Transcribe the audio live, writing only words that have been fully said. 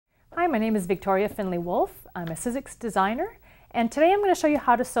Hi, my name is Victoria Findlay Wolfe. I'm a Sizzix designer, and today I'm going to show you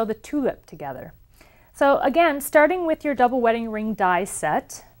how to sew the tulip together. So again, starting with your double wedding ring die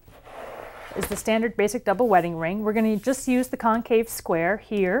set is the standard basic double wedding ring. We're going to just use the concave square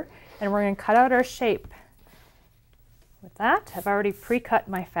here, and we're going to cut out our shape. With that, I've already pre-cut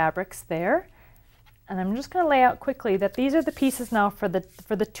my fabrics there, and I'm just going to lay out quickly that these are the pieces now for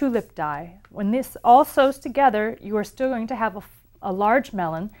the tulip die. When this all sews together, you are still going to have a large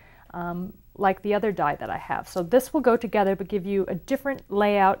melon like the other die that I have. So this will go together but give you a different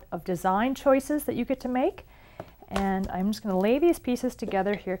layout of design choices that you get to make. And I'm just going to lay these pieces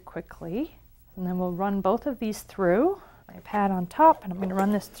together here quickly, and then we'll run both of these through my pad on top, and I'm going to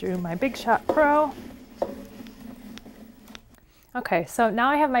run this through my Big Shot Pro. Okay, so now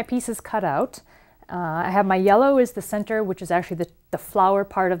I have my pieces cut out. I have my yellow is the center, which is actually the flower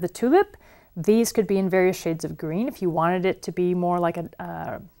part of the tulip. These could be in various shades of green if you wanted it to be more like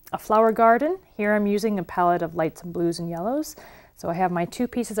a flower garden. Here I'm using a palette of lights and blues and yellows. So I have my two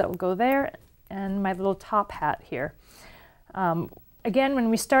pieces that will go there and my little top hat here. Again, when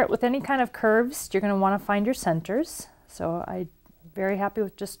we start with any kind of curves, you're going to want to find your centers. So I'm very happy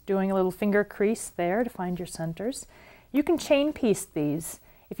with just doing a little finger crease there to find your centers. You can chain piece these.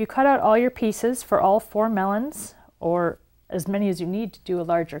 If you cut out all your pieces for all 4 melons, or as many as you need to do a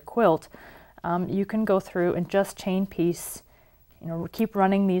larger quilt, you can go through and just chain piece, keep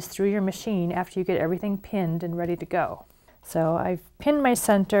running these through your machine after you get everything pinned and ready to go. So I've pinned my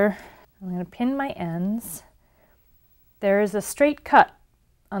center. I'm going to pin my ends. There is a straight cut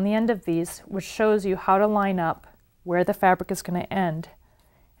on the end of these which shows you how to line up where the fabric is going to end,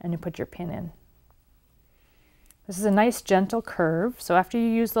 and you put your pin in. This is a nice gentle curve, so after you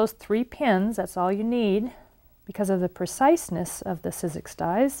use those 3 pins, that's all you need. Because of the preciseness of the Sizzix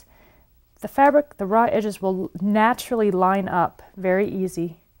dies, the fabric, the raw edges will naturally line up very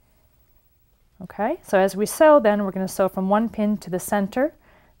easy. Okay, so as we sew then, we're going to sew from one pin to the center,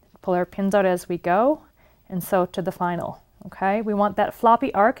 pull our pins out as we go, and sew to the final. Okay, we want that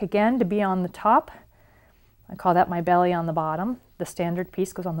floppy arc again to be on the top. I call that my belly on the bottom. The standard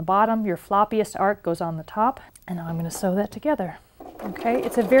piece goes on the bottom, your floppiest arc goes on the top, and now I'm going to sew that together. Okay,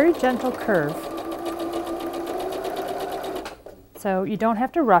 it's a very gentle curve. So you don't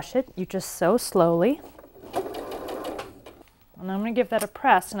have to rush it, you just sew slowly. And I'm going to give that a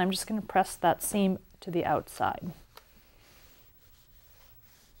press, and I'm just going to press that seam to the outside.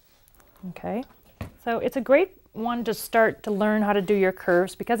 Okay, so it's a great one to start to learn how to do your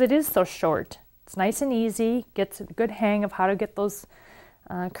curves because it is so short. It's nice and easy, gets a good hang of how to get those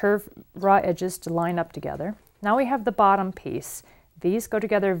curved raw edges to line up together. Now we have the bottom piece. These go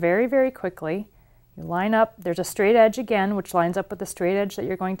together very, very quickly. You line up, there's a straight edge again, which lines up with the straight edge that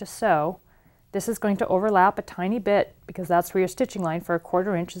you're going to sew. This is going to overlap a tiny bit because that's where your stitching line for a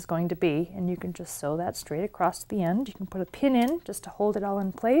 1/4 inch is going to be, and you can just sew that straight across to the end. You can put a pin in just to hold it all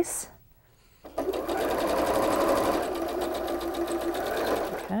in place.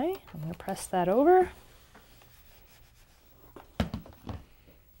 Okay, I'm going to press that over. And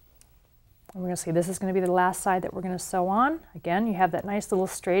we're going to see this is going to be the last side that we're going to sew on. Again, you have that nice little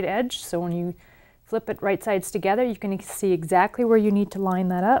straight edge, so when you flip it right sides together, you can see exactly where you need to line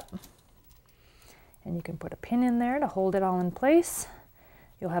that up. And you can put a pin in there to hold it all in place.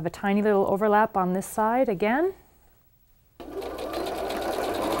 You'll have a tiny little overlap on this side again. I'm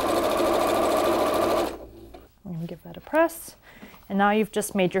going to give that a press. And now you've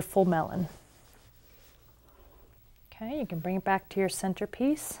just made your full melon. Okay, you can bring it back to your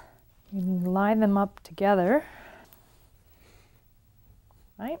centerpiece. You can line them up together.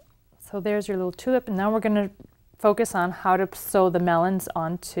 Right? So there's your little tulip, and now we're going to focus on how to sew the melons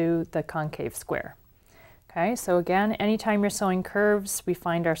onto the concave square. Okay, so again, anytime you're sewing curves, we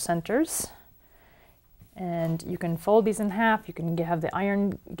find our centers. And you can fold these in half. You can have the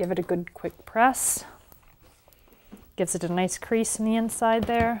iron, give it a good quick press. Gives it a nice crease in the inside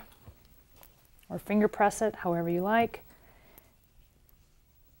there. Or finger press it, however you like.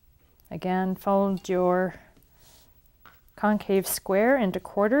 Again, fold your concave square into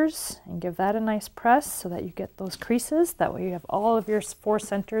quarters and give that a nice press so that you get those creases. That way you have all of your 4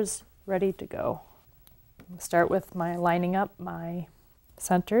 centers ready to go. I'll start with my lining up my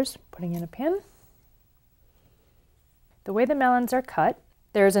centers, putting in a pin. The way the melons are cut,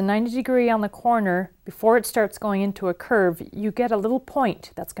 there's a 90-degree on the corner. Before it starts going into a curve, you get a little point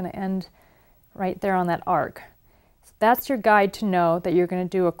that's going to end right there on that arc. So that's your guide to know that you're going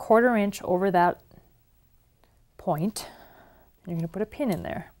to do a 1/4 inch over that point. You're going to put a pin in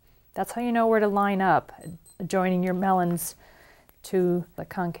there. That's how you know where to line up, joining your melons to the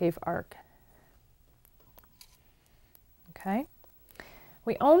concave arc. Okay.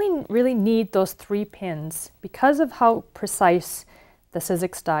 We only really need those 3 pins. Because of how precise the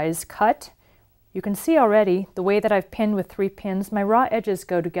Sizzix die is cut, you can see already the way that I've pinned with 3 pins, my raw edges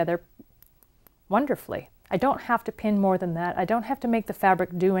go together wonderfully. I don't have to pin more than that. I don't have to make the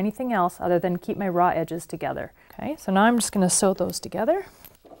fabric do anything else other than keep my raw edges together. Okay, so now I'm just going to sew those together.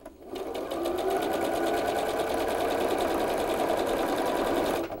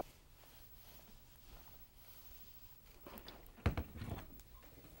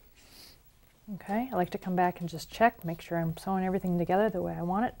 Okay, I like to come back and just check, make sure I'm sewing everything together the way I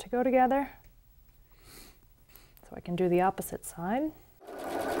want it to go together. So I can do the opposite side.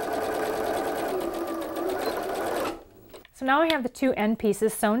 So now I have the 2 end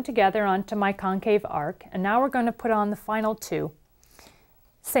pieces sewn together onto my concave arc, and now we're going to put on the final 2.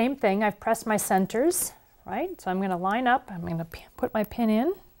 Same thing, I've pressed my centers, right? So I'm going to line up, I'm going to put my pin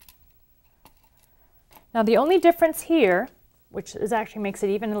in. Now the only difference here, which is actually makes it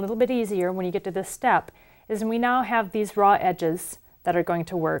even a little bit easier when you get to this step, is we now have these raw edges that are going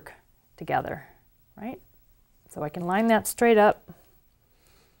to work together, right? So I can line that straight up.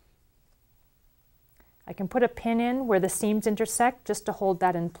 I can put a pin in where the seams intersect just to hold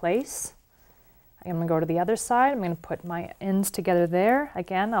that in place. I'm going to go to the other side. I'm going to put my ends together there.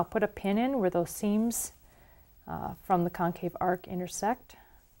 Again, I'll put a pin in where those seams from the concave arc intersect.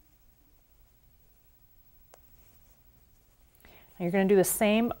 Now you're going to do the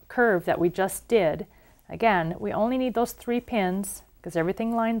same curve that we just did. Again, we only need those 3 pins because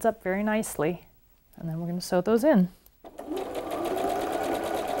everything lines up very nicely. And then we're going to sew those in.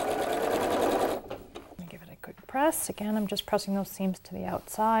 Give it a quick press. Again, I'm just pressing those seams to the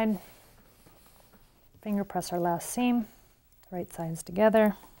outside. Finger press our last seam, right sides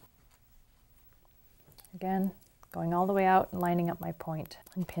together. Again, going all the way out and lining up my point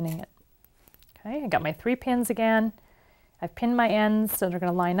and pinning it. Okay, I got my 3 pins again. I've pinned my ends so they're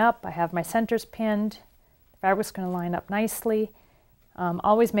going to line up. I have my centers pinned. The fabric's going to line up nicely.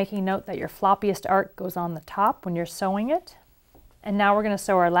 Always making note that your floppiest arc goes on the top when you're sewing it. And now we're going to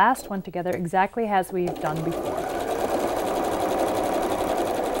sew our last one together exactly as we've done before.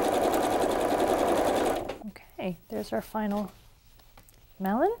 Okay, there's our final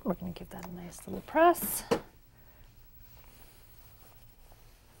melon. We're going to give that a nice little press.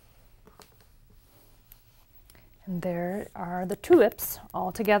 And there are the tulips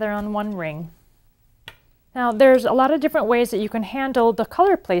all together on one ring. Now there's a lot of different ways that you can handle the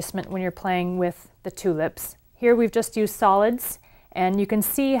color placement when you're playing with the tulips. Here we've just used solids, and you can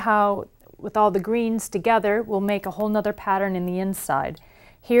see how with all the greens together we'll make a whole nother pattern in the inside.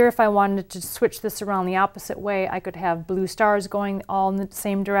 Here if I wanted to switch this around the opposite way, I could have blue stars going all in the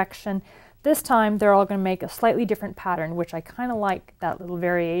same direction. This time they're all going to make a slightly different pattern, which I kind of like that little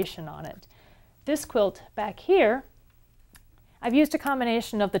variation on it. This quilt back here, I've used a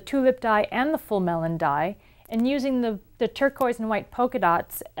combination of the tulip die and the full melon die, and using the turquoise and white polka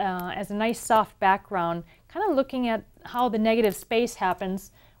dots as a nice soft background, kind of looking at how the negative space happens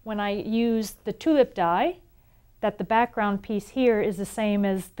when I use the tulip die, that the background piece here is the same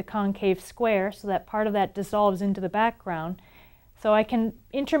as the concave square, so that part of that dissolves into the background. So I can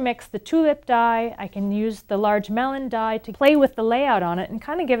intermix the tulip die, I can use the large melon die to play with the layout on it and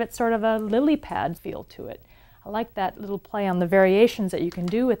kind of give it sort of a lily pad feel to it. I like that little play on the variations that you can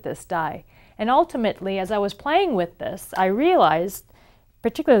do with this die. And ultimately, as I was playing with this, I realized,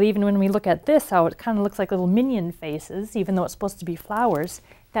 particularly even when we look at this, how it kind of looks like little minion faces, even though it's supposed to be flowers,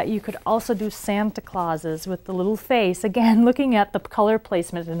 that you could also do Santa Clauses with the little face, again, looking at the color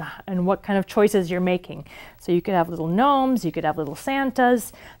placement and what kind of choices you're making. So you could have little gnomes, you could have little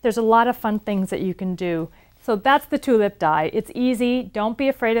Santas. There's a lot of fun things that you can do. So that's the tulip die. It's easy, don't be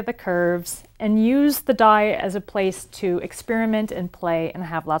afraid of the curves, and use the die as a place to experiment and play and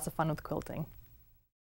have lots of fun with quilting.